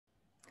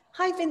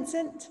Hi,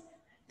 Vincent.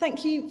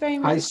 Thank you very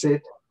much. Hi,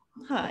 Sid.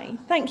 Hi.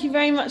 Thank you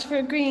very much for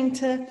agreeing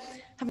to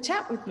have a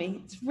chat with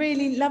me. It's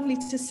really lovely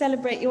to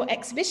celebrate your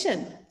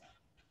exhibition.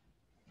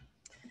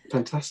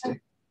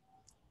 Fantastic.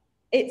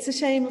 It's a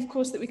shame, of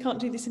course, that we can't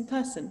do this in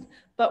person,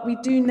 but we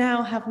do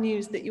now have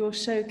news that your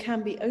show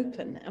can be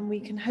open and we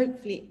can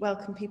hopefully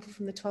welcome people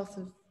from the 12th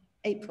of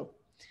April.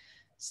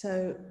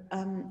 So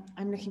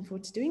I'm looking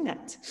forward to doing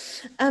that.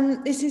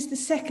 This is the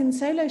second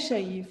solo show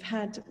you've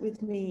had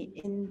with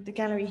me in the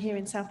gallery here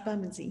in South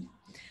Bermondsey.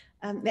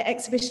 The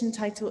exhibition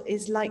title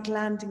is Like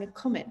Landing a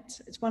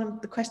Comet. It's one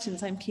of the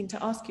questions I'm keen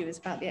to ask you is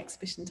about the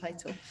exhibition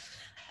title.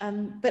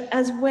 But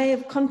as way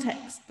of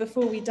context,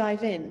 before we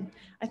dive in,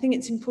 I think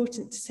it's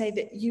important to say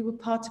that you were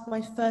part of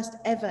my first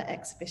ever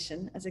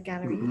exhibition as a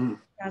gallery in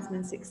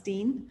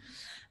 2016.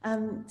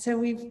 So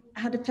we've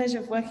had a pleasure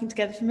of working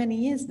together for many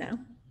years now.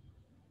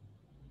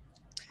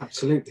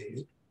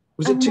 Absolutely.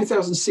 Was it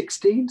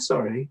 2016?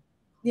 Sorry.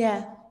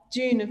 Yeah,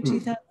 June of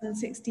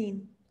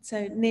 2016.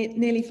 So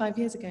nearly 5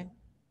 years ago.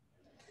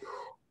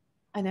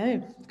 I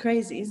know,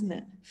 crazy, isn't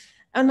it?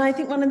 And I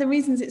think one of the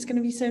reasons it's going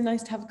to be so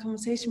nice to have a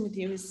conversation with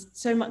you is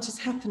so much has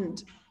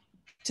happened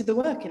to the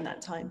work in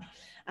that time.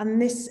 And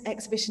this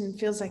exhibition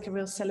feels like a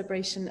real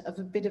celebration of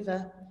a bit of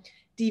a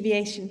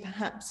deviation,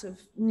 perhaps,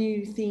 of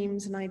new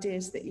themes and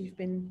ideas that you've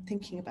been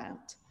thinking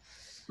about.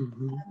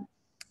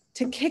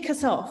 To kick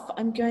us off,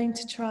 I'm going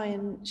to try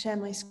and share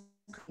my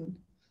screen.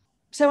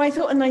 So I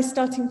thought a nice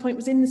starting point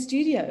was in the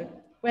studio,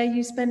 where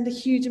you spend a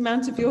huge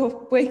amount of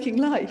your waking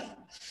life.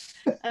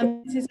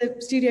 This is a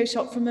studio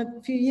shot from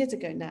a few years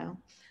ago now.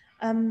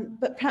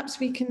 But perhaps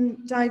we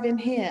can dive in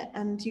here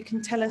and you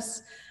can tell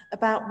us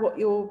about what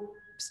your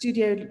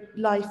studio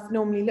life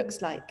normally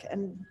looks like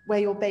and where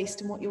you're based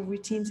and what your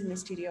routines in the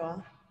studio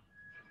are.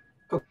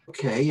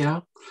 Okay, yeah.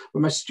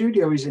 Well, my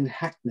studio is in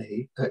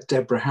Hackney at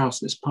Deborah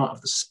House, and it's part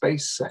of the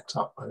space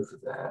setup over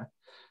there.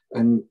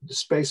 And the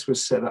space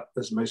was set up,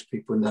 as most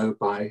people know,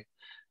 by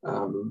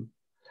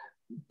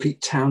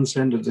Pete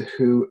Townsend of The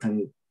Who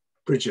and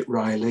Bridget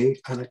Riley,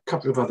 and a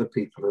couple of other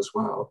people as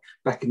well,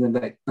 back in the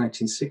late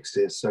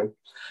 1960s. So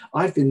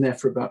I've been there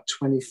for about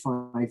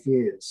 25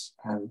 years,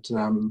 and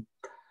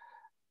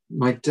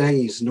my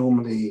days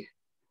normally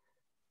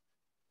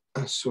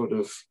are sort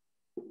of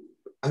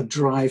a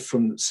drive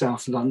from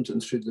South London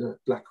through the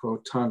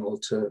Blackwell Tunnel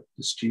to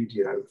the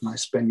studio, and I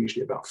spend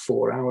usually about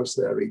 4 hours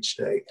there each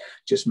day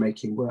just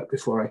making work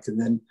before I can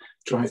then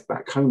drive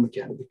back home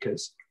again,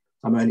 because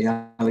I'm only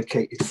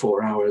allocated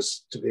 4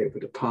 hours to be able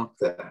to park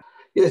there.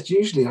 Yes,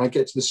 usually I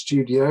get to the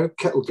studio,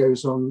 kettle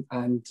goes on,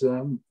 and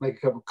make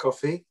a cup of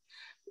coffee,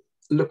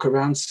 look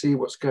around, see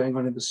what's going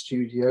on in the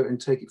studio,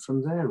 and take it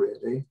from there,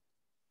 really.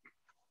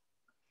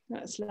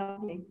 That's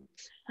lovely.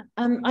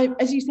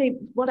 As you say,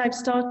 what I've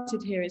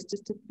started here is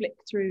just to flick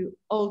through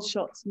old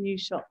shots, new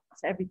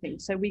shots, everything.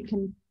 So we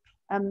can,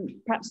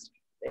 perhaps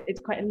it's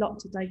quite a lot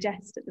to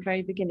digest at the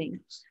very beginning.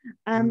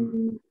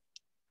 But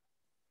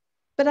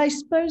I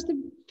suppose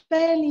the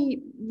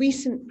fairly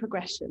recent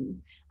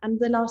progression and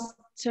the last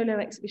solo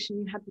exhibition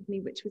you had with me,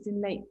 which was in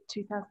late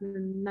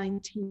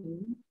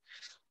 2019,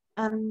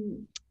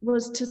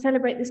 was to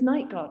celebrate this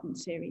Night Garden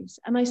series.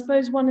 And I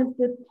suppose one of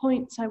the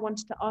points I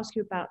wanted to ask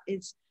you about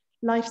is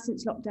life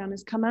since lockdown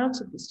has come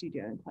out of the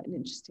studio in quite an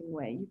interesting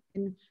way. You've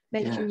been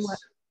making work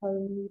at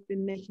home, you've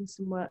been making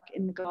some work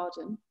in the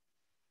garden.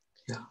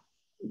 Yeah.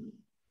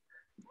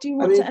 Do you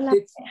want to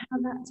elaborate how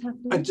that's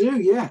happened? I do,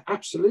 yeah,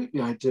 absolutely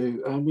I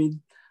do. I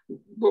mean,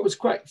 what was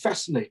quite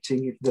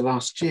fascinating the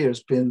last year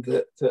has been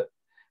that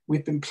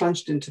we've been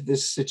plunged into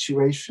this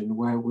situation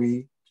where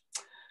we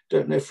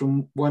don't know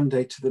from one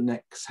day to the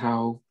next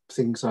how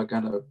things are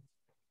going to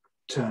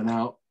turn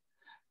out.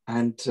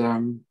 And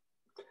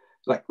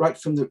like right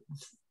from the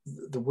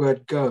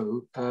word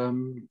go,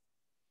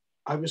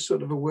 I was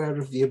sort of aware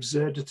of the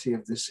absurdity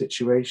of this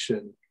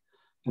situation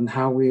and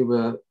how we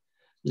were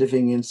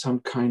living in some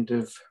kind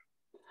of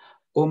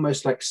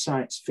almost like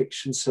science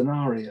fiction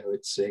scenario,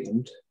 it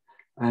seemed.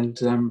 And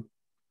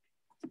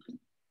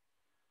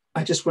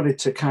I just wanted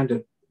to kind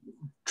of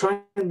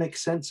try and make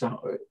sense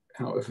out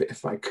of it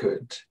if I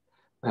could.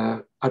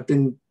 I've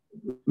been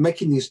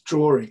making these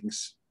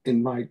drawings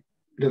in my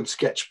little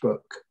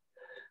sketchbook,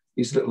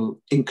 these little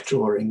ink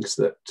drawings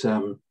that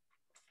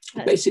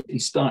basically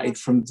started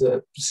from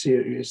the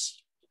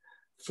series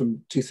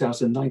from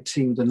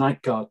 2019, the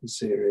Night Garden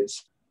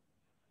series.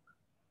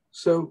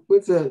 So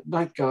with the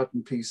Night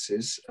Garden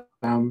pieces,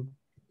 the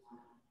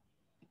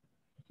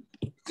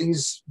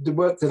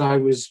work that I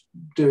was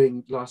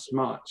doing last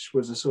March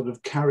was a sort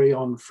of carry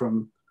on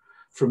from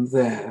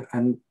there,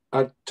 and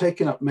I'd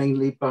taken up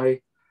mainly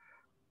by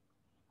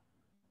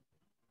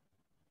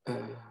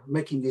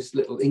making these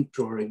little ink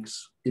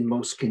drawings in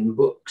moleskin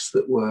books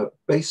that were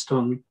based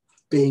on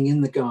being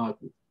in the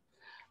garden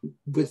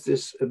with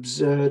this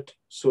absurd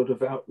sort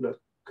of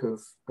outlook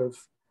of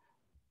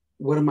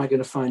what am I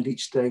going to find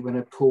each day when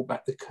I pull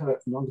back the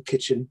curtain on the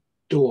kitchen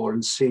door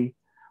and see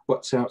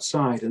what's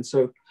outside. And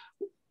so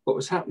what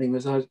was happening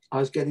was I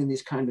was getting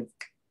these kind of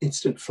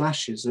instant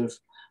flashes of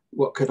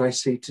what could I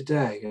see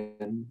today.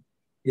 And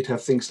you'd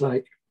have things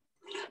like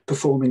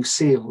performing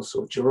seals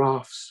or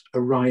giraffes,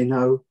 a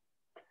rhino,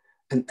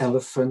 an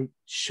elephant,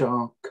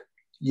 shark,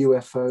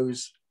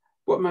 UFOs.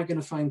 What am I going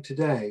to find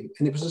today?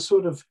 And it was a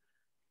sort of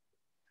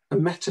a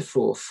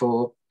metaphor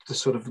for the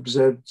sort of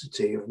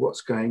absurdity of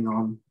what's going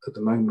on at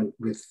the moment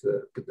with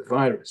the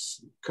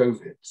virus,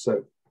 COVID.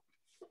 So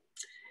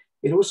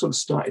it all sort of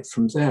started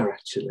from there,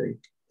 actually.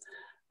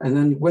 And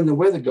then when the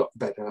weather got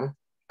better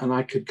and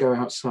I could go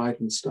outside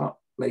and start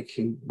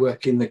making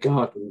work in the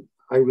garden,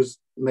 I was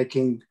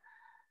making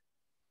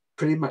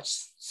pretty much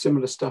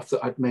similar stuff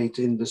that I'd made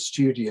in the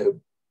studio,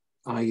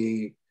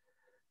 i.e.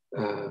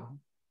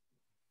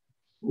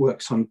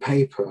 Works on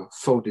paper,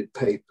 folded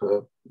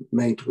paper,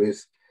 made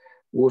with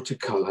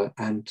watercolor.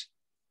 And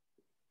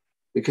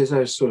because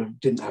I sort of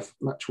didn't have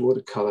much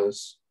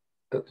watercolors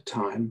at the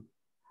time,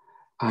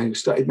 I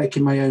started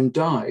making my own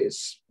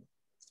dyes,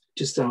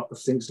 just out of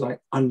things like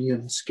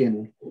onion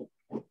skin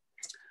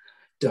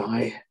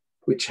dye,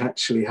 which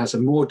actually has a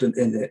mordant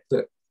in it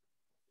that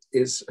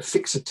is a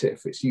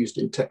fixative. It's used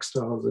in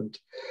textiles, and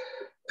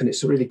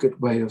it's a really good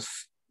way of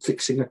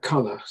fixing a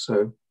color.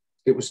 So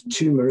it was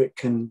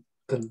turmeric and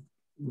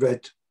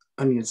red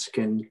onion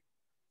skin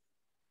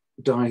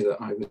dye that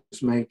I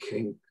was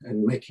making,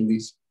 and making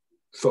these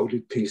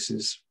folded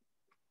pieces.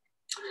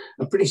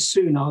 And pretty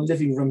soon our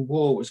living room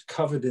wall was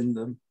covered in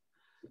them.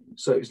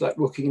 So it was like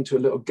walking into a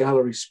little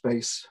gallery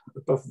space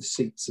above the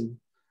seats and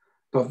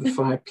above the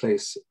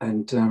fireplace.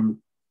 And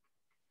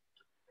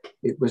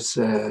it was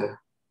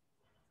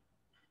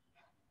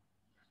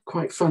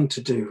quite fun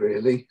to do,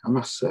 really, I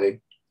must say.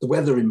 The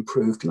weather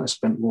improved and I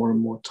spent more and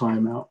more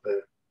time out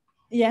there.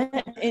 Yeah,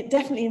 it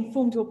definitely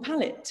informed your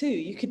palette too.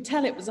 You could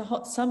tell it was a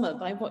hot summer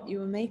by what you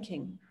were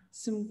making.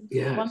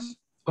 Yes.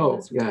 Oh,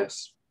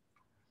 yes.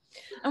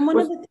 And one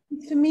of the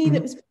things for me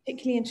that was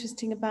particularly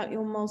interesting about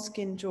your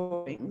Moleskine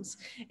drawings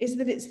is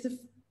that it's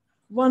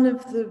one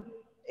of the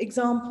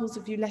examples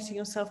of you letting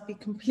yourself be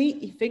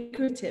completely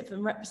figurative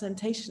and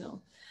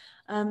representational.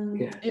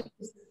 Yes. It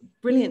was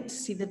brilliant to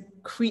see the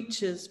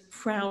creatures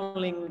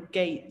prowling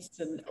gates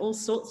and all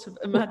sorts of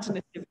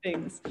imaginative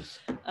things.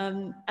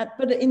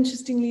 But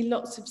interestingly,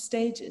 lots of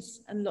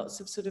stages and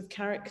lots of sort of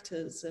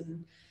characters,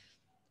 and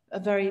a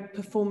very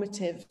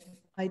performative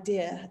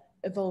idea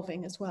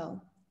evolving as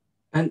well.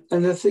 And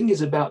the thing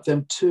is about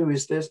them too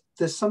is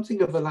there's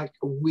something of a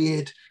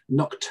weird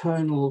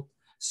nocturnal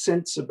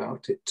sense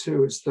about it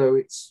too, as though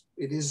it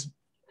is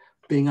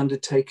being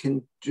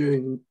undertaken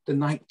during the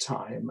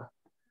nighttime.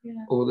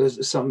 Yeah. Or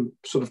there's some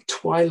sort of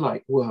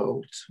twilight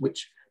world,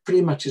 which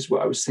pretty much is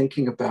what I was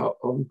thinking about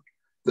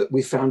that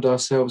we found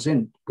ourselves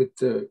in with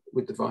the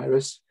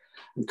virus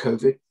and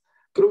COVID.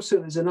 But also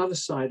there's another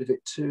side of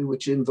it too,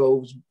 which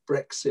involves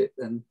Brexit.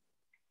 And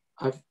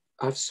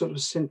I've sort of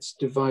since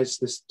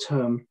devised this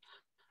term,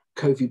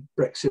 COVID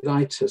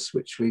Brexititis,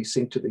 which we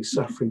seem to be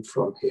suffering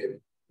from here in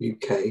the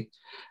UK.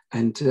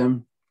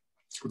 And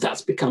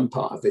that's become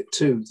part of it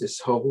too, this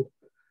whole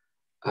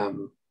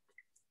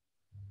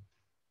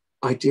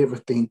idea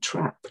of being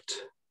trapped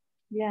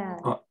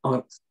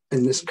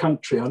in this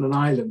country on an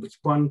island. Which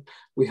one,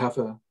 we have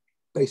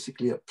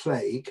basically a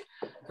plague,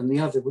 and the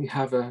other we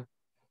have a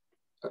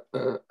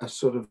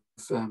sort of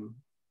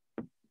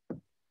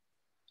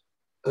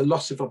a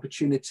loss of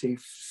opportunity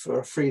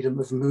for freedom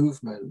of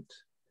movement.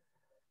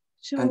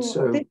 Sure. And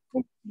so,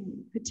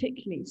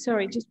 particularly,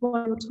 sorry, just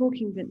while you're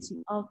talking,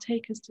 Vincent, I'll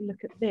take us to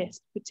look at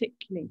this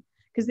particularly,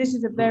 because this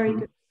is a very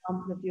good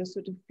example of your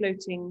sort of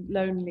floating,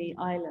 lonely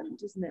island,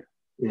 isn't it?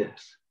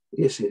 Yes,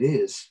 yes, it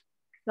is.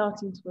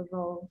 Starting to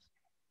evolve.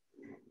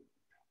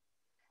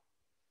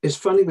 It's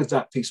funny with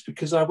that piece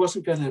because I was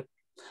going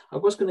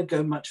to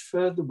go much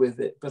further with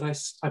it, but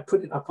I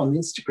put it up on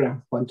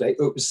Instagram one day.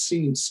 It was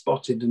seen,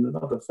 spotted in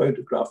another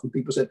photograph, and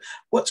people said,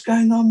 "What's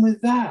going on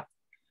with that?"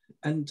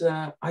 And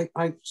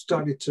I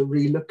started to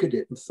re-look at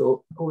it and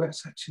thought, "Oh,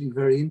 that's actually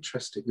very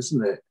interesting,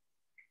 isn't it?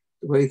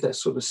 The way that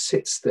sort of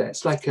sits there.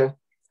 It's like a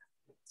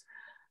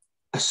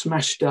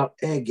smashed up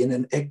egg in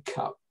an egg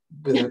cup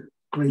with a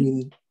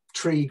green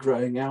tree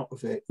growing out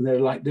of it, and there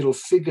are like little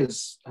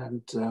figures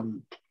and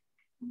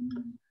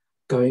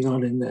going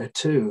on in there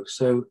too.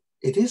 So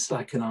it is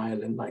like an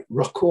island, like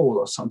Rockall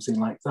or something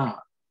like that.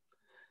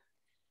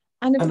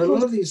 And a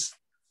lot of these,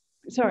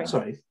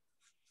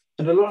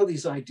 and a lot of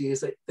these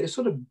ideas, they're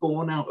sort of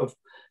born out of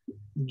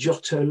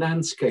Giotto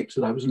landscapes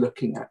that I was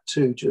looking at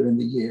too during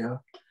the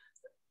year,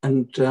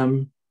 and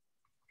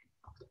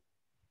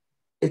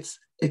it's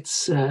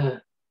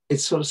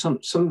sort of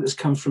something that's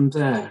come from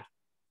there.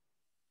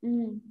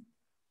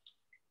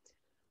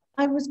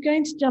 I was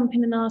going to jump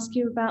in and ask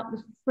you about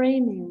the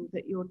framing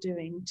that you're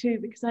doing too,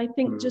 because I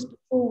think just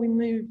before we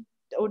move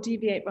or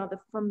deviate rather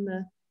from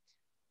the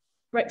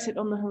Brexit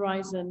on the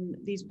horizon,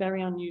 these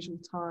very unusual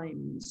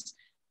times,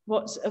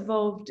 what's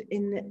evolved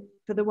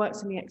for the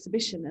works in the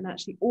exhibition, and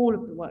actually all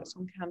of the works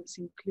on canvas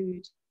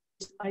include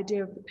this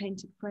idea of the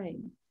painted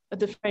frame, of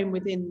the frame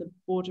within the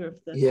border of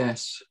the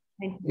yes.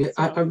 Yeah,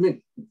 I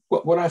mean,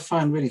 what I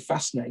find really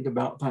fascinating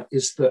about that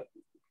is that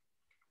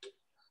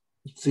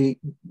the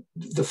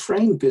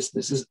frame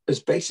business has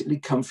basically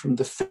come from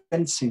the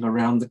fencing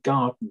around the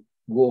garden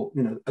wall,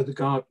 you know, the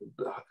garden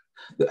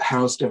that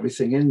housed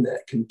everything in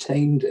there,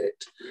 contained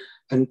it.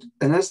 And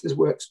as this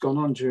work's gone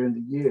on during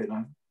the year, and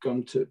I've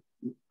gone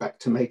back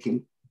to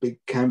making big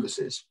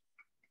canvases,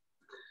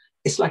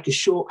 it's like a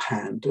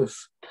shorthand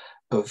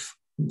of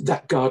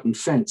that garden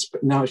fence,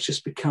 but now it's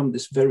just become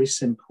this very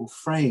simple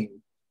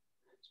frame.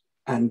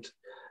 And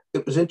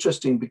it was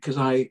interesting because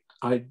I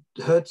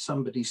heard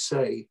somebody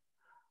say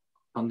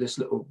on this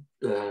little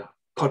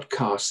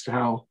podcast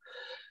how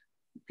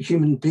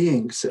human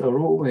beings are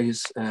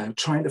always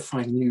trying to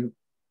find new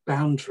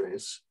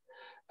boundaries.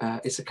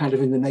 It's a kind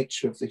of in the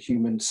nature of the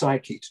human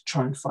psyche to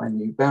try and find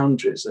new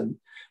boundaries. And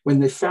when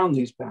they found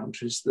these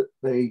boundaries, that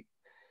they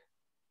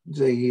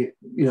you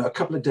know, a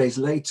couple of days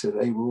later,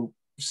 they will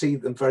see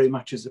them very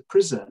much as a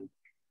prison.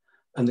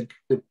 And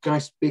the guy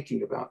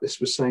speaking about this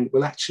was saying,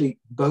 well, actually,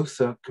 both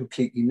are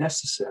completely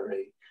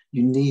necessary.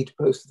 You need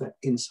both that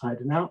inside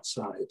and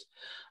outside.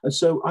 And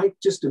so I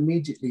just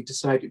immediately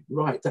decided,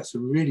 right, that's a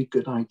really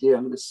good idea.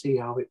 I'm going to see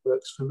how it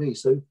works for me.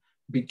 So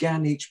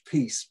began each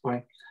piece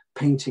by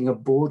painting a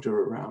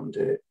border around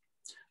it.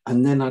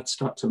 And then I'd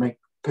start to make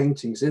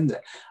paintings in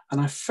there. And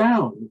I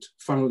found,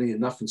 funnily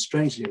enough and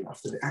strangely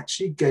enough, that it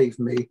actually gave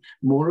me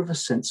more of a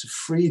sense of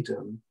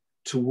freedom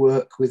to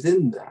work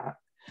within that,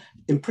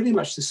 in pretty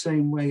much the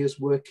same way as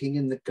working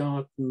in the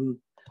garden,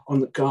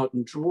 on the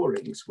garden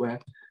drawings, where,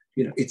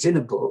 you know, it's in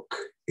a book,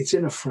 it's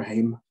in a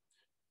frame,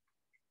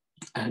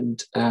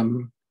 and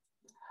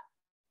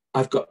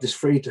I've got this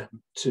freedom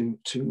to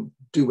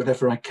do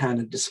whatever I can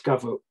and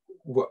discover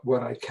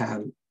what I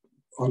can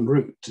en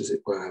route, as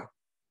it were.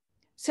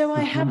 So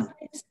I have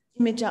this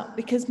image up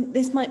because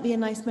this might be a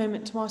nice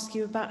moment to ask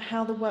you about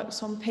how the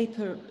works on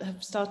paper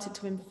have started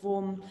to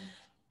inform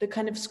the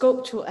kind of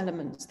sculptural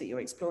elements that you're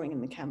exploring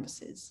in the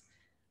canvases.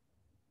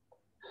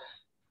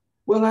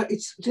 Well,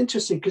 it's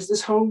interesting because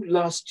this whole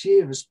last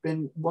year has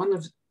been one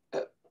of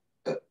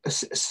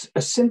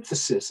a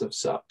synthesis of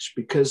such,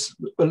 because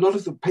a lot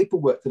of the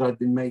paperwork that I'd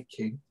been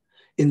making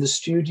in the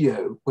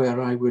studio,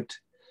 where I would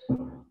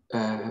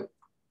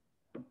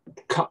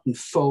cut and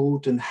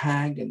fold and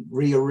hang and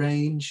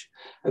rearrange,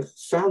 have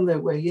found their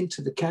way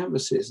into the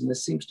canvases. And there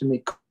seems to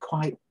me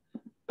quite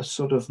a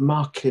sort of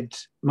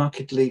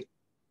markedly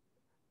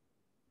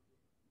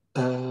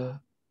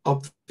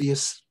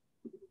obvious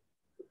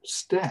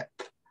step,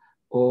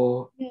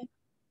 or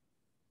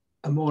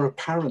a more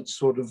apparent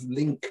sort of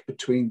link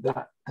between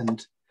that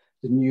and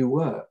the new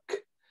work.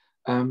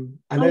 I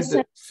know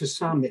that for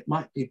some it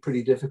might be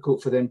pretty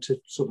difficult for them to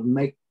sort of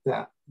make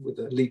that with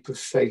a leap of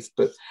faith,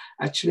 but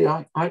actually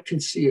I can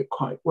see it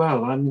quite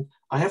well.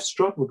 I have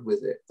struggled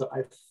with it, that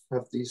I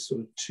have these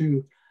sort of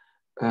two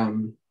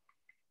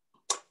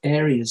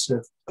areas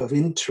of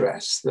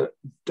interest that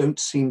don't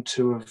seem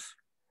to have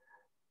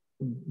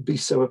be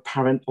so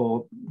apparent,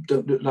 or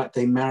don't look like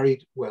they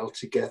married well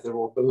together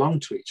or belong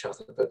to each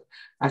other. But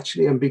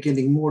actually I'm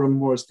beginning more and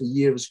more as the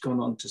year has gone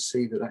on to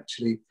see that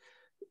actually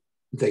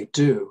they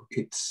do.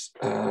 It's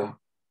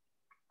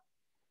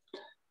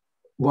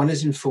one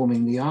is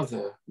informing the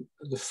other.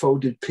 The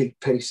folded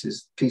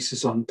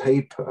pieces on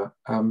paper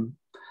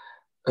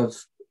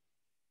of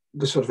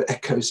the sort of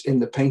echoes in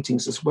the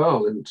paintings as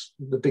well. And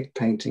the big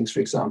paintings, for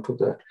example,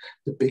 the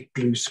big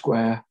blue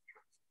square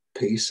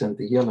piece and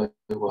the yellow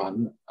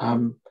one,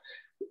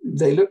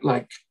 they look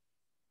like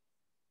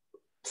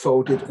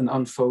folded and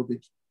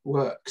unfolded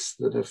works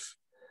that have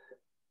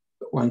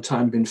at one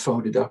time been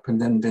folded up and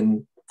then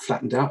been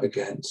flattened out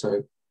again.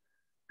 So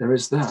there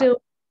is that.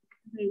 Still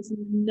those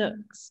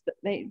nooks that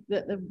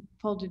the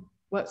folded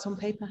works on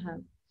paper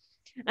have.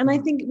 And I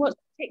think what's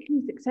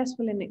particularly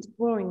successful in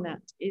exploring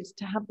that is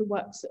to have the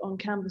works on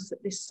canvas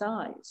at this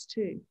size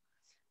too,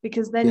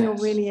 because then you're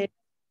really able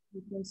to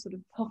have those sort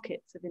of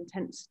pockets of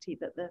intensity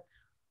that the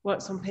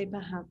works on paper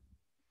have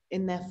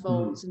in their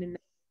folds and in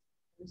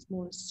their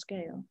smaller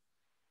scale.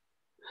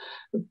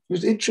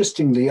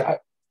 Interestingly,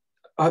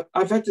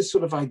 I've had this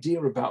sort of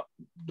idea about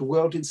the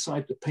world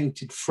inside the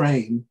painted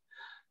frame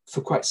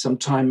for quite some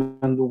time,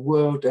 and the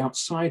world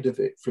outside of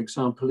it. For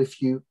example,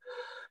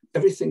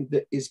 everything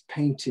that is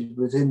painted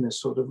within the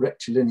sort of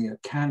rectilinear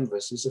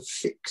canvas is a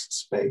fixed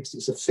space,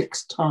 it's a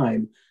fixed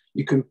time.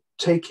 You can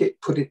take it,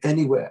 put it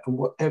anywhere, and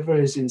whatever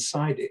is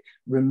inside it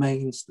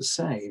remains the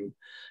same.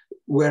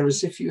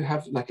 Whereas if you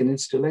have like an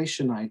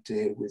installation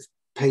idea with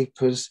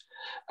papers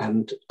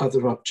and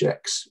other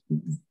objects,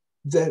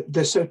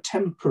 they're so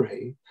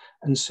temporary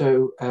and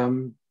so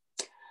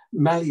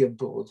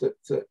malleable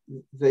that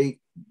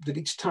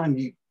each time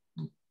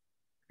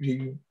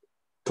you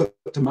put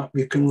them up,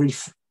 you can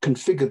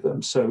reconfigure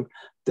them. So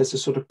there's a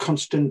sort of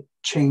constant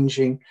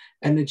changing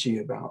energy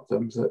about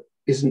them that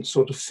isn't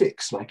sort of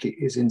fixed like it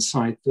is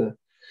inside the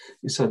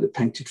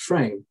painted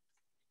frame.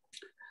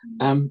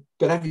 But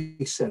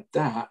having said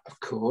that, of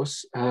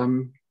course,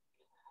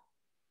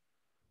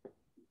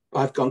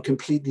 I've gone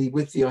completely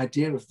with the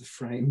idea of the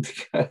frame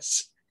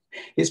because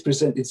it's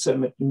presented so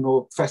much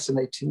more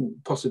fascinating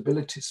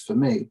possibilities for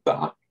me.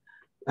 But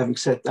having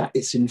said that,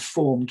 it's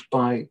informed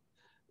by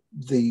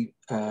the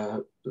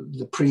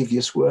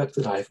previous work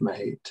that I've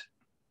made.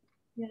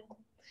 Yeah,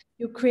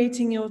 you're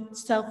creating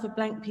yourself a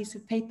blank piece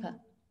of paper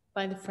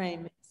by the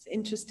frame. It's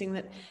interesting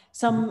that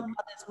some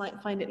others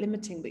might find it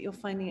limiting, but you're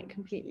finding it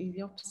completely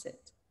the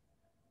opposite.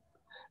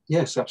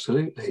 Yes,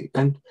 absolutely.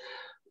 And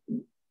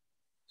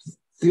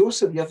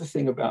the other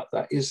thing about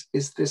that is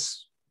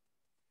this,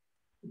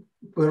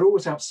 we're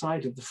always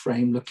outside of the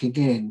frame looking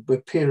in,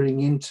 we're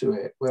peering into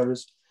it,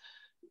 whereas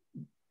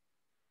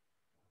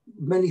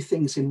many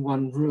things in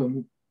one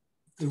room,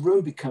 the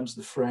room becomes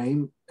the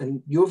frame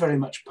and you're very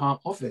much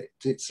part of it.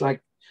 It's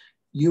like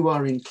you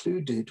are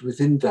included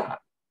within that,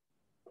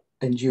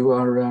 and you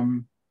are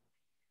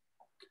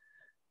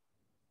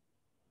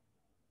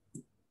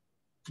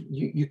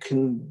you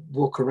can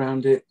walk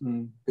around it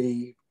and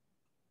be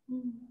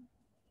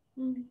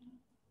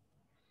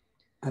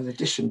an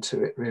addition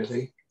to it,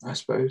 really, I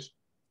suppose.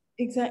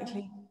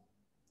 Exactly.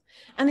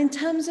 And in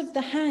terms of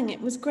the hang,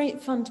 it was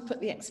great fun to put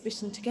the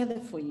exhibition together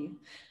for you,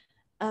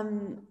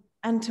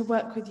 and to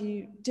work with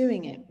you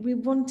doing it. We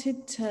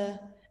wanted to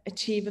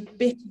achieve a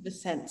bit of a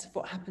sense of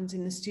what happens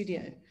in the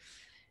studio.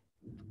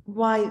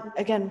 Why,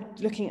 again,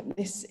 looking at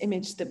this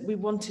image, that we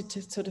wanted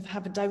to sort of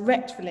have a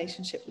direct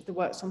relationship with the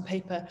works on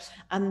paper,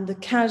 and the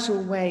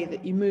casual way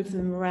that you move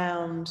them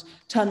around,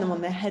 turn them on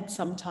their head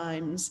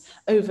sometimes,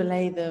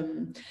 overlay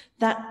them,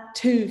 that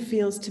too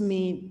feels to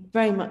me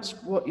very much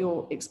what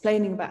you're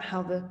explaining about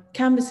how the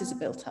canvases are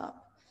built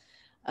up.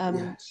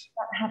 Yes.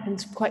 That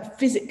happens quite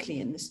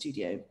physically in the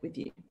studio with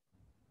you.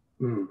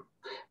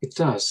 It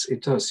does,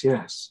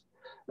 yes.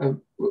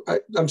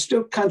 I'm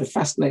still kind of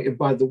fascinated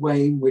by the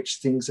way in which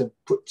things are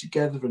put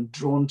together and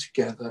drawn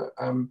together.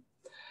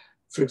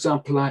 For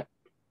example,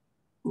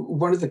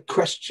 one of the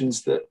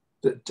questions that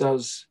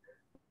does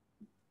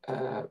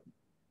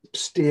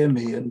steer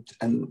me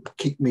and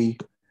keep me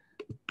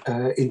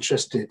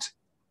interested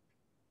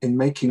in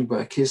making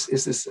work is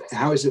this: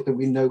 how is it that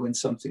we know when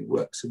something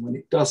works and when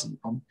it doesn't?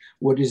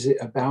 What is it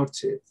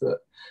about it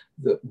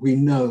that we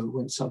know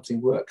when something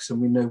works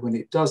and we know when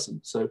it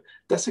doesn't? So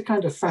that's a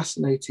kind of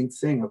fascinating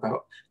thing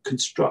about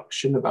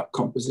construction, about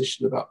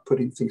composition, about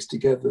putting things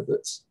together,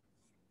 that's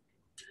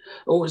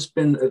always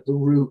been at the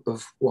root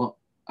of what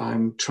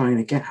I'm trying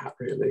to get at,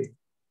 really.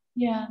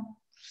 Yeah.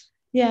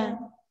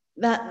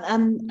 That,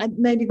 and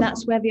maybe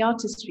that's where the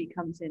artistry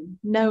comes in,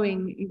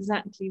 knowing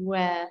exactly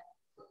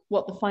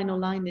what the final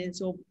line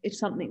is, or if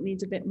something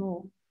needs a bit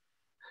more.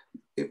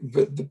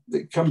 But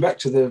come back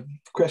to the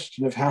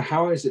question of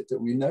how is it that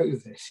we know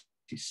this?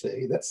 You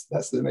see,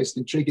 that's the most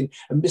intriguing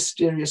and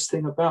mysterious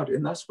thing about it,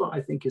 and that's what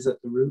I think is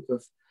at the root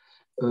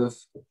of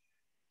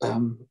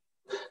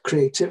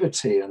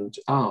creativity and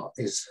art.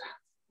 Is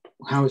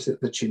how is it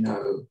that you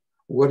know?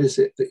 What is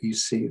it that you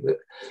see that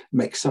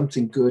makes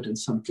something good and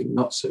something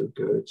not so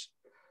good?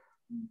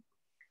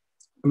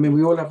 I mean,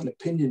 we all have an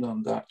opinion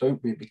on that,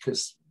 don't we?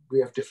 Because we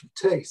have different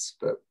tastes,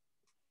 but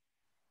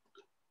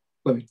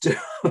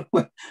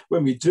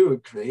when we do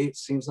agree, it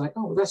seems like,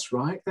 oh, that's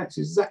right. That's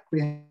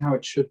exactly how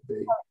it should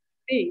be.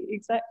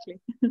 Exactly.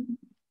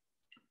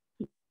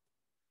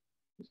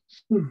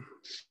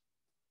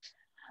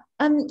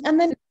 And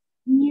then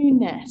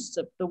newness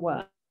of the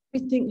work,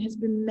 everything has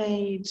been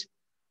made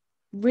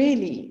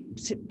really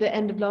to the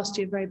end of last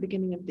year, very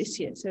beginning of this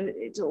year. So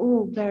it's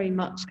all very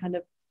much kind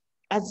of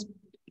as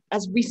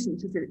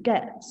recent as it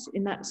gets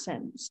in that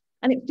sense.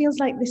 And it feels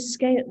like the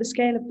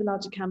scale of the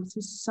larger canvas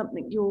is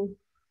something you're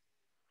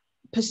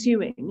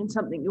pursuing and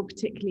something you're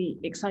particularly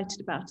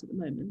excited about at the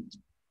moment.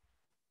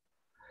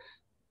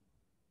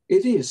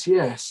 It is,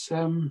 yes.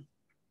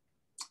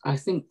 I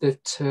think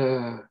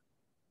that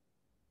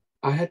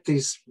I had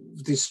these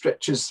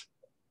stretches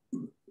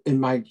in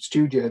my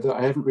studio that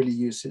I haven't really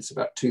used since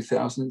about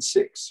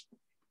 2006.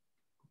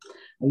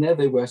 And there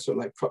they were, sort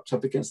of like propped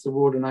up against the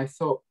wall. And I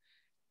thought,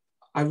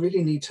 I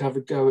really need to have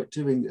a go at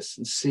doing this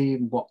and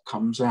seeing what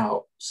comes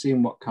out,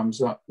 seeing what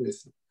comes up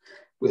with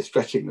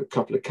stretching a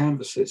couple of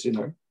canvases, you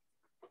know.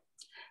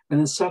 And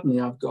then suddenly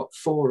I've got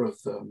 4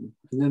 of them,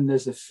 and then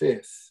there's a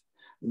 5th,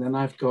 and then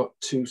I've got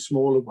 2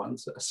 smaller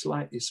ones that are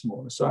slightly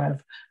smaller. So I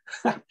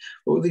have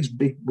all these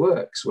big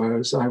works,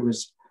 whereas I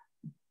was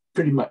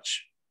pretty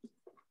much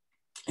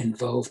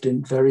involved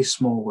in very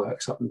small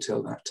works up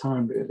until that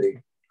time,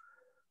 really.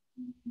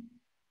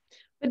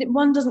 But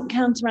one doesn't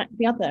counteract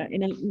the other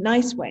in a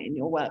nice way in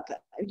your work.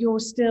 You're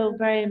still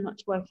very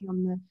much working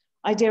on the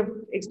idea of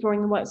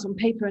exploring the works on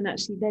paper, and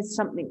actually there's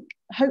something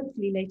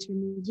hopefully later in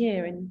the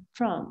year in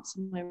France,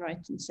 am I right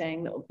in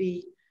saying, that will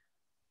be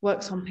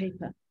works on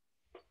paper?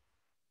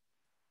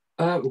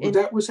 Well,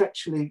 that was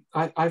actually,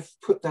 I've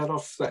put that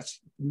off. That's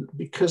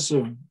because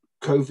of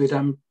COVID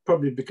and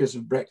probably because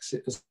of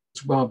Brexit as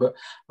well, but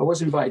I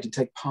was invited to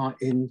take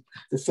part in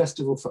the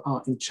Festival for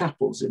Art in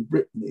Chapels in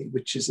Brittany,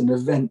 which is an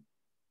event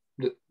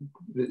that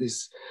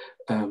is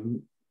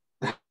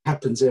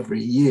happens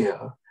every year,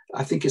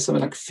 I think it's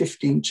something like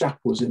 15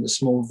 chapels in a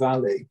small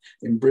valley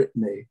in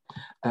Brittany.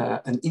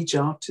 And each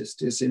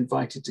artist is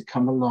invited to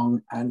come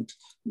along and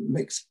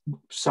make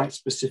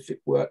site-specific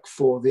work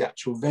for the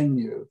actual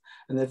venue.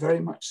 And they're very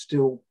much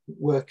still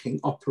working,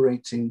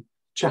 operating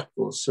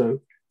chapels.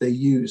 So they're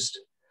used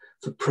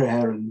for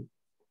prayer and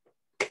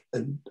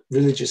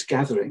religious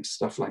gatherings,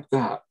 stuff like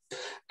that.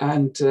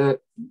 And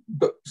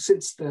but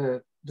since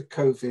the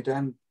COVID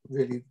and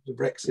really the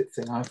Brexit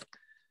thing,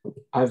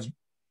 I've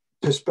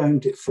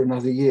postponed it for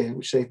another year,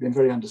 which they've been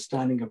very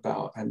understanding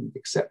about and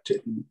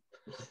accepted, and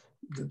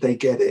they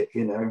get it,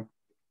 you know.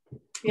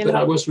 Yeah, but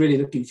I was really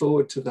looking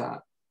forward to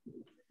that.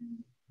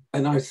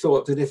 And I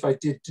thought that if I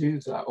did do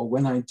that, or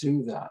when I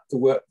do that, the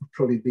work would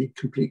probably be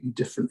completely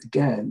different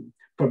again,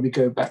 probably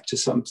go back to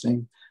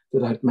something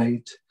that I'd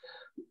made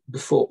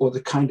before, or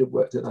the kind of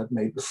work that I'd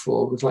made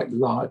before, with like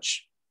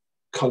large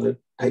coloured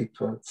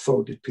paper,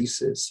 folded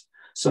pieces,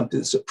 something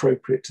that's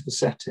appropriate to the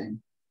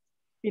setting.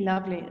 Be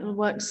lovely. It'll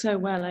work so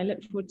well. I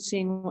look forward to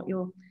seeing what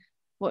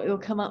you'll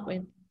come up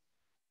with.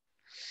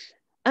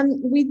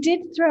 And we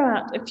did throw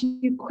out a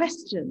few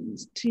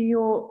questions to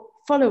your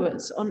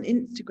followers on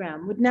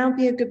Instagram. Would now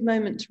be a good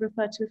moment to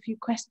refer to a few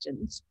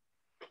questions?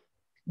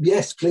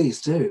 Yes,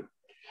 please do.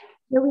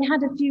 So we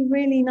had a few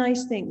really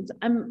nice things.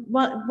 And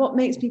what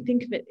makes me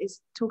think of it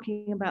is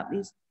talking about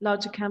these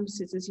larger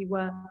canvases, as you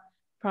were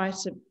prior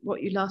to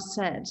what you last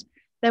said.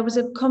 There was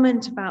a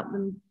comment about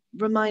them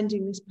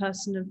reminding this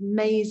person of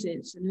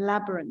mazes and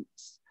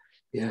labyrinths.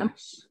 Yes. And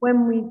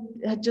when we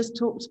had just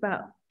talked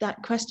about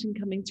that question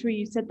coming through,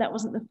 you said that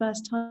wasn't the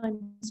first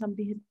time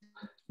somebody had.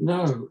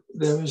 No,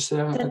 there was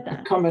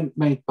a comment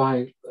made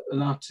by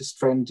an artist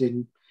friend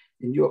in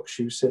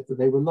Yorkshire who said that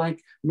they were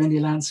like many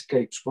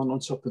landscapes, one on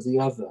top of the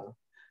other,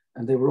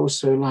 and they were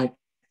also like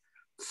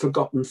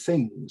forgotten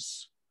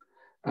things,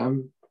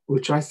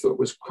 which I thought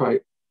was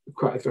quite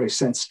a very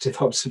sensitive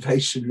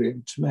observation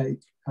really to make.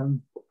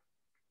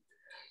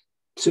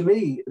 To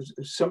me,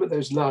 some of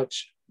those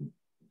large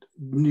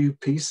new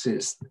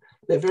pieces,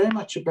 they're very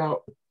much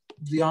about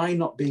the eye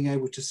not being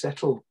able to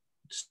settle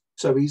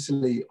so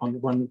easily on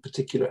one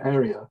particular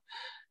area.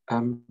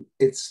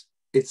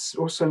 It's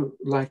also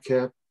like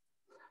a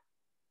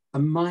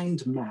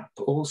mind map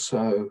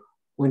also.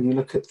 When you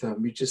look at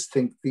them, you just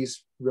think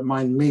these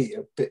remind me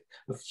a bit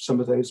of some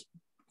of those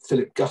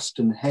Philip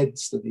Guston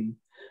heads that he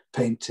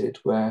painted,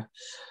 where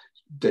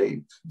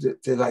they're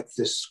like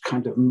this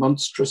kind of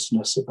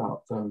monstrousness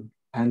about them.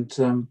 And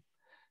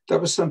that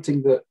was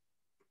something that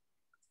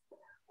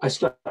I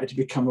started to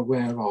become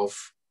aware of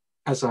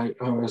as I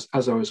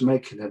was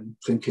making them,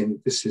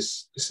 thinking this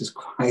is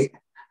quite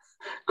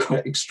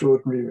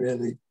extraordinary,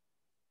 really.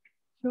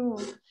 Sure.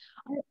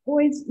 I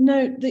always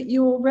note that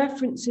your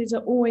references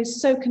are always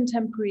so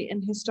contemporary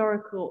and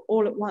historical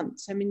all at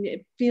once. I mean,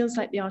 it feels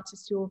like the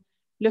artist you're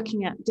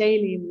looking at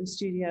daily in the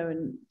studio,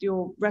 and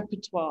your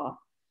repertoire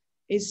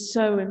is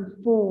so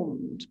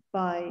informed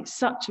by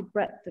such a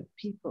breadth of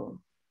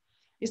people.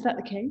 Is that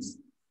the case?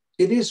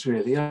 It is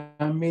really.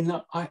 I mean,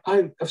 I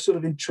have sort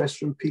of interest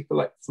from people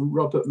like from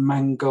Robert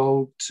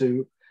Mangold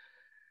to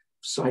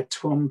Cy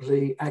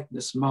Twombly,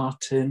 Agnes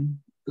Martin,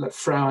 like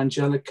Frau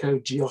Angelico,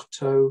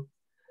 Giotto,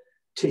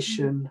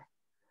 Titian,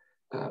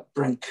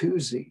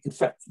 Brancusi. In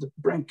fact, the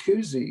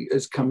Brancusi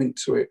has come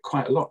into it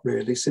quite a lot,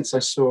 really, since I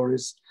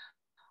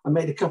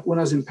made a couple, when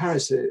I was in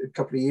Paris a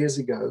couple of years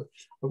ago,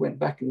 I went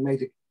back and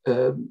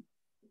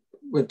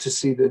went to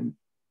see the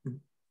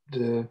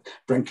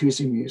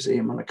Brancusi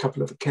Museum on a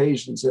couple of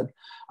occasions, and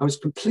I was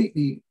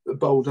completely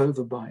bowled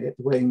over by it,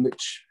 the way in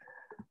which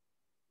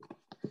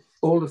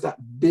all of that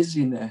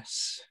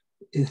busyness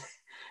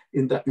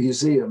in that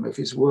museum of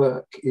his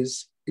work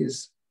is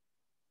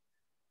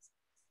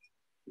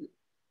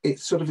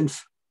it's sort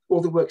of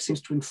all the work seems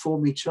to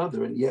inform each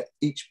other, and yet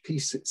each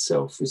piece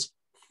itself is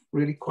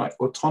really quite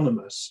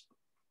autonomous.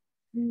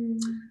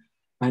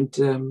 And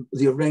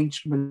the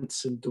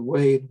arrangements and the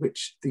way in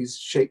which these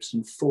shapes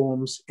and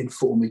forms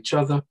inform each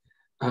other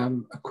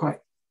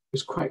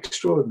was quite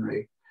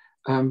extraordinary.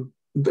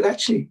 But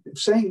actually,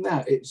 saying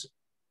that, it's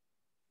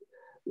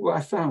what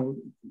I found.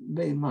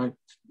 Me and my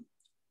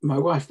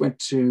wife went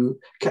to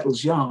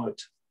Kettle's Yard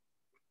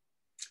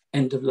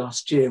end of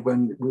last year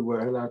when we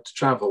were allowed to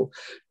travel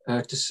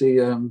to see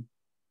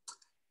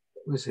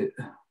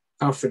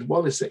Alfred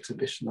Wallace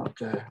exhibition up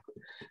there,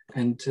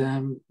 and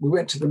we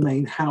went to the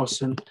main house,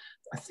 and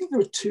I think there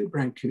were two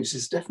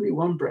Brancusis, definitely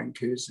one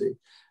Brancusi,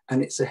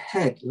 and it's a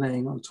head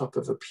laying on top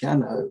of a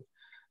piano.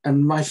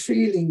 And my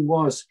feeling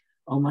was,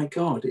 oh my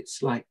God,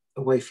 it's like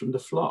Away from the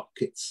Flock.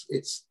 It's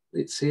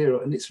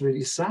here, and it's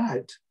really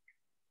sad.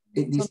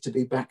 It needs to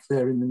be back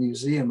there in the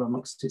museum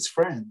amongst its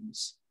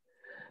friends.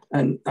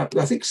 And I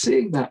think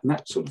seeing that, and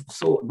that sort of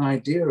thought and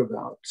idea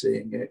about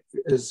seeing it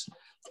has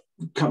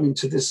come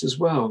into this as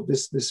well.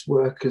 This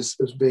work as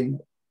being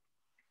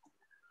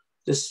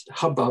this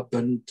hubbub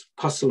and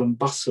hustle and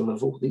bustle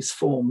of all these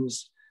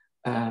forms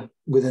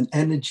with an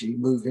energy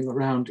moving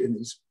around in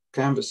these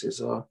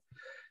canvases are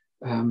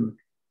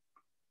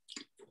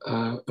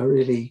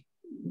really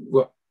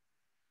what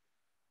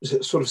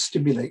sort of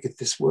stimulated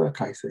this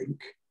work, I think.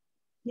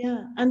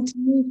 Yeah, and to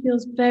me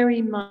feels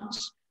very much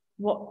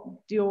what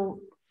your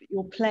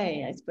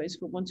play, I suppose,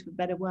 for want of a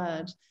better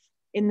word,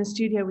 in the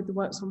studio with the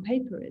works on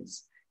paper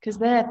is, because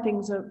their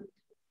things are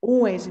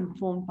always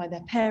informed by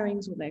their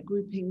pairings or their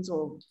groupings,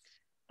 or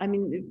I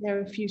mean, there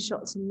are a few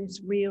shots in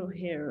this reel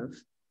here of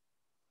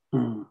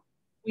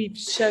we've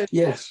shown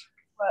works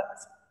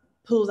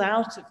pulled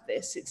out of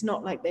this. It's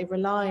not like they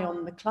rely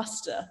on the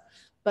cluster,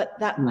 but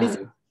that is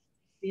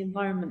the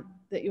environment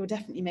that you're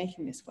definitely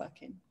making this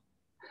work in.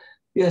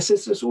 Yes,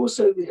 there's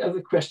also the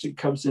other question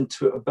comes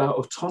into it about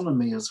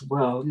autonomy as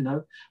well. You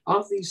know,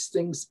 are these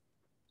things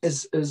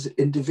as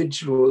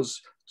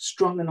individuals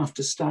strong enough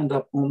to stand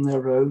up on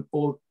their own,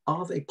 or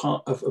are they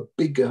part of a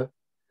bigger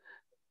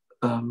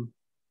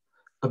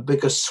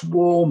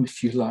swarm,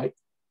 if you like,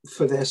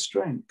 for their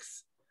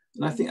strength?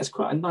 And I think that's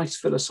quite a nice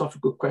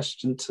philosophical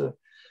question to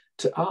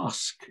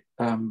ask,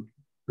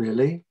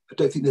 really. I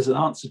don't think there's an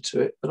answer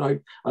to it, but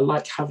I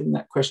like having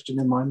that question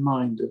in my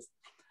mind of,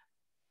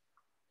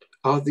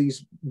 are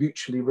these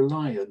mutually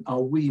reliant?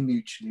 Are we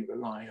mutually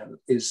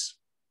reliant?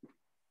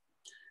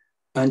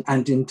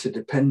 And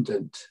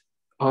interdependent?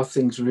 Are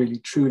things really,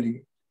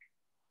 truly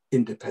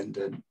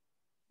independent?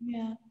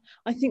 Yeah,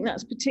 I think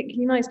that's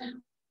particularly nice.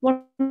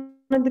 One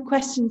of the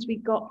questions we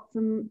got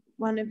from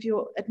one of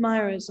your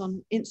admirers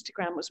on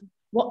Instagram was,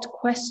 what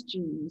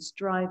questions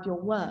drive your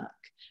work?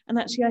 And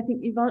actually, I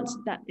think you've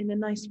answered that in a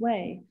nice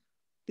way,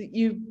 that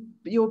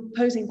you're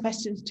posing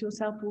questions to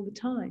yourself all the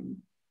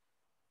time.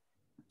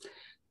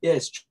 Yeah,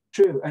 it's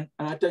true. And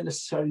I don't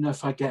necessarily know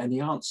if I get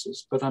any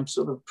answers, but I'm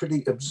sort of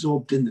pretty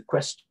absorbed in the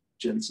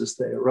questions as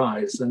they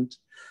arise. And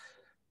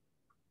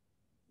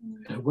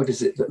you know, what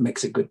is it that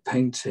makes a good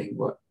painting?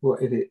 What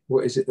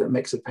is it that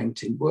makes a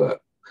painting work?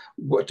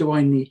 What do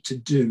I need to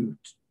do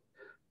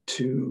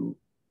to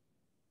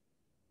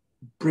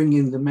bring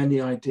in the many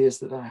ideas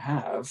that I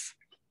have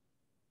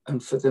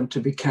and for them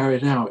to be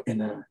carried out in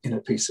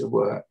a piece of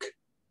work?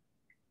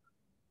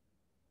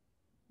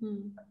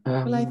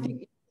 Well, I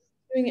think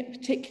doing it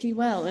particularly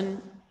well, and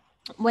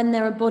when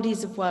there are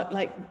bodies of work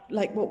like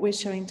what we're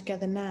showing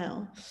together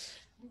now,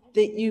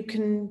 that you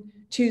can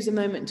choose a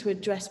moment to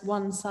address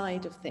one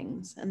side of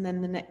things and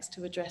then the next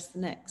to address the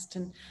next.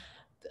 And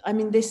I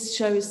mean, this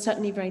show is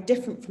certainly very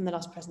different from the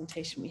last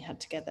presentation we had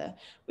together,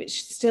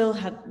 which still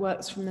had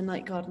works from the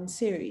Night Garden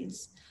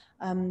series,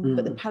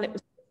 but the palette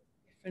was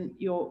different.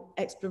 Your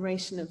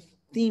exploration of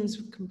themes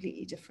were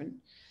completely different.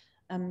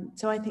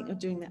 So I think you're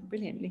doing that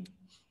brilliantly.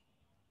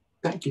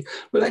 Thank you.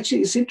 Well,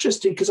 actually, it's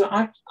interesting because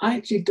I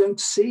actually don't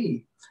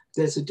see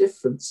there's a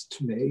difference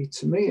to me.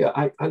 To me,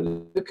 I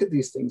look at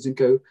these things and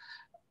go,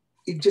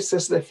 just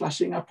as they're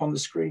flashing up on the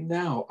screen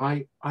now,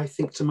 I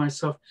think to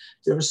myself,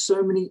 there are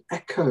so many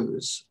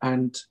echoes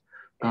and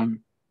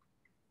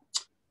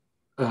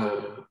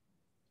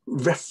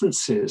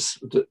references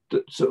that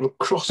sort of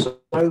cross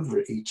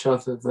over each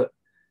other that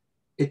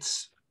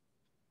it's...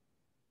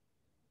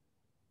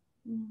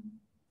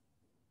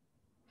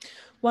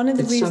 One of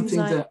the reasons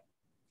that...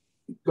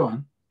 Go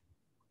on.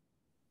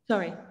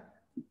 Sorry.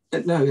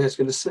 No, I was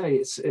going to say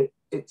it's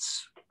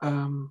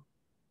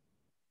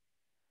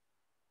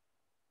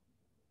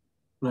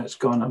no, it's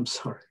gone. I'm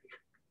sorry.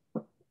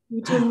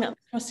 You're talking about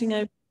crossing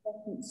over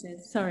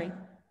references. Sorry.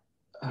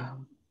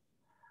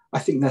 I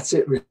think that's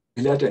it, really.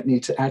 I don't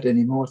need to add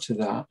any more to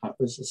that. That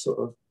was a sort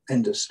of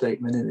end of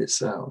statement in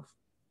itself.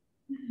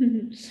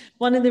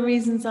 One of the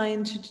reasons I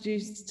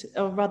introduced,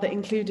 or rather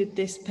included,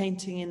 this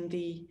painting in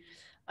the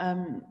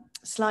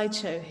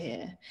slideshow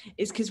here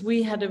is because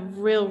we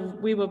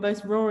were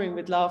both roaring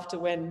with laughter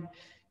when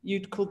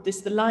you'd called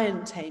this the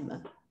lion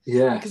tamer.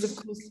 Yeah. Because of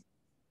course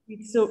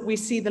we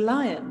see the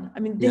lion. I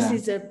mean, this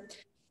is a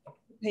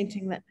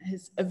painting that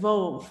has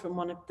evolved from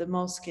one of the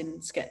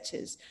Moleskine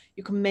sketches.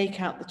 You can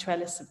make out the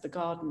trellis of the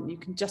garden. You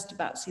can just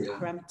about see the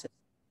parameters.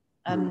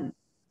 You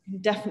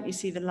can definitely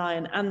see the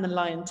lion and the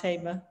lion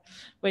tamer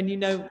when you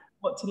know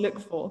what to look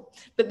for.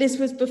 But this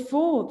was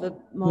before the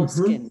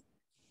Moleskine.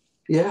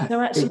 Yeah, so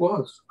actually, it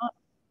was.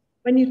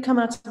 When you'd come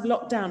out of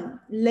lockdown,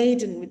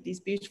 laden with these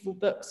beautiful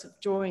books of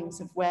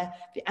drawings of where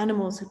the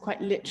animals had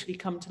quite literally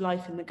come to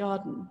life in the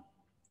garden,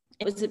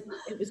 it was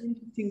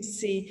interesting to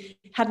see.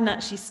 It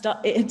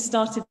had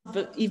started,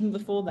 but even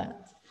before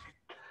that.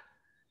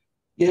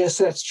 Yes,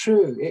 that's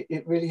true.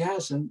 It really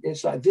has, and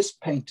it's like this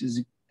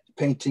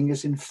painting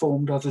has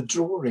informed other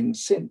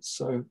drawings since.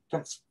 So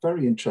that's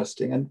very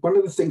interesting. And one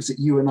of the things that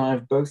you and I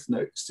have both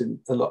noticed in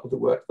a lot of the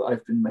work that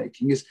I've been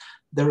making is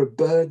there are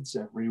birds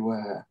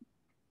everywhere.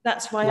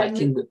 That's why I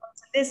moved on to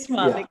this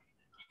one.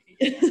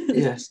 Yeah.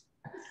 Yes.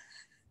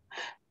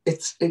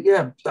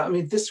 I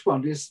mean, this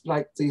one is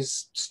like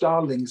these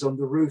starlings on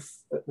the roof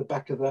at the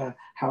back of their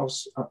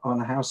house, on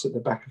a house at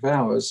the back of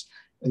ours,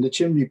 and the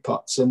chimney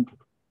pots, and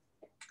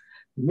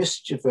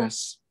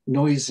mischievous,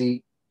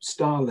 noisy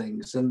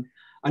starlings. And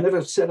I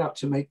never set out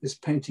to make this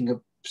painting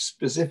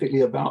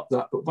specifically about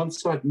that, but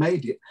once I'd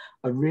made it,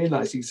 I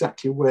realized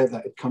exactly where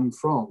that had come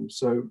from.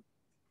 So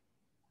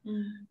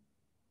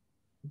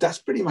that's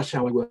pretty much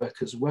how I work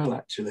as well,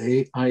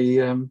 actually.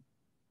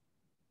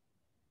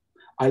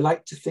 I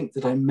like to think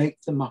that I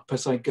make them up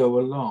as I go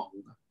along,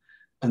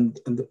 and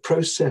the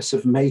process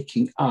of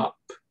making up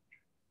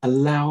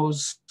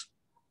allows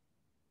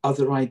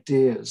other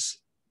ideas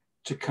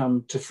to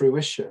come to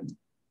fruition.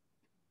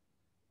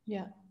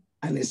 Yeah.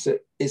 And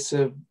it's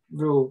a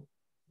real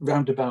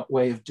roundabout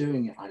way of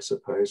doing it, I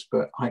suppose,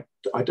 but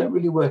I don't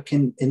really work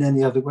in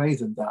any other way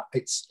than that.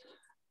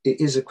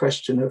 It is a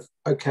question of,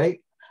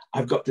 okay,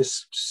 I've got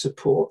this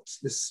support,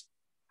 this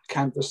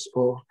canvas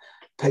or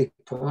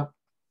paper,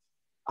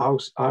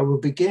 I will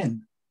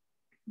begin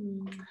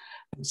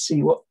and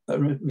see what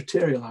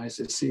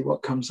materializes, see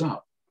what comes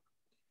up.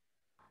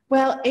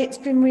 Well, it's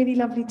been really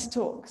lovely to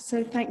talk.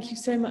 So thank you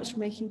so much for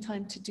making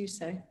time to do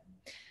so.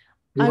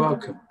 You're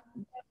welcome.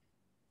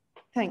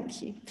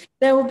 Thank you.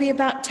 There will be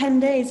about 10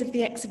 days of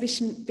the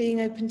exhibition being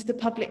open to the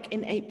public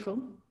in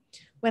April,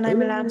 when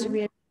I'm allowed to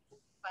reopen the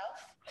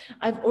 12th.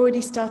 I've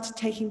already started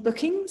taking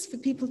bookings for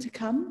people to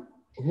come.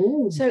 So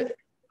if anybody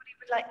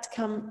would like to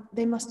come,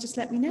 they must just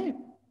let me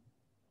know.